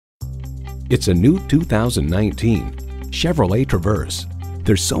It's a new 2019 Chevrolet Traverse.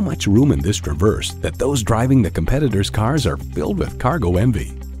 There's so much room in this Traverse that those driving the competitors' cars are filled with cargo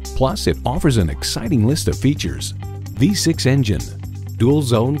envy. Plus, it offers an exciting list of features: V6 engine, dual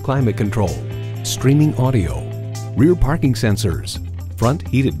zone climate control, streaming audio, rear parking sensors, front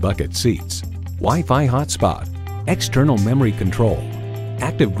heated bucket seats, Wi-Fi hotspot, external memory control,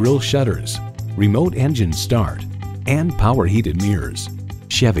 active grille shutters, remote engine start, and power heated mirrors.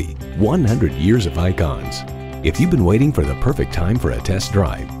 Chevy, 100 years of icons. If you've been waiting for the perfect time for a test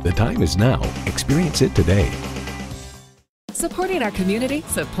drive, the time is now. Experience it today. Supporting our community,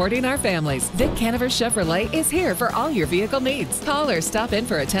 supporting our families. Vic Canaver Chevrolet is here for all your vehicle needs. Call or stop in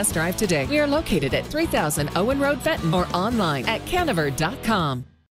for a test drive today. We are located at 3000 Owen Road, Fenton, or online at canaver.com.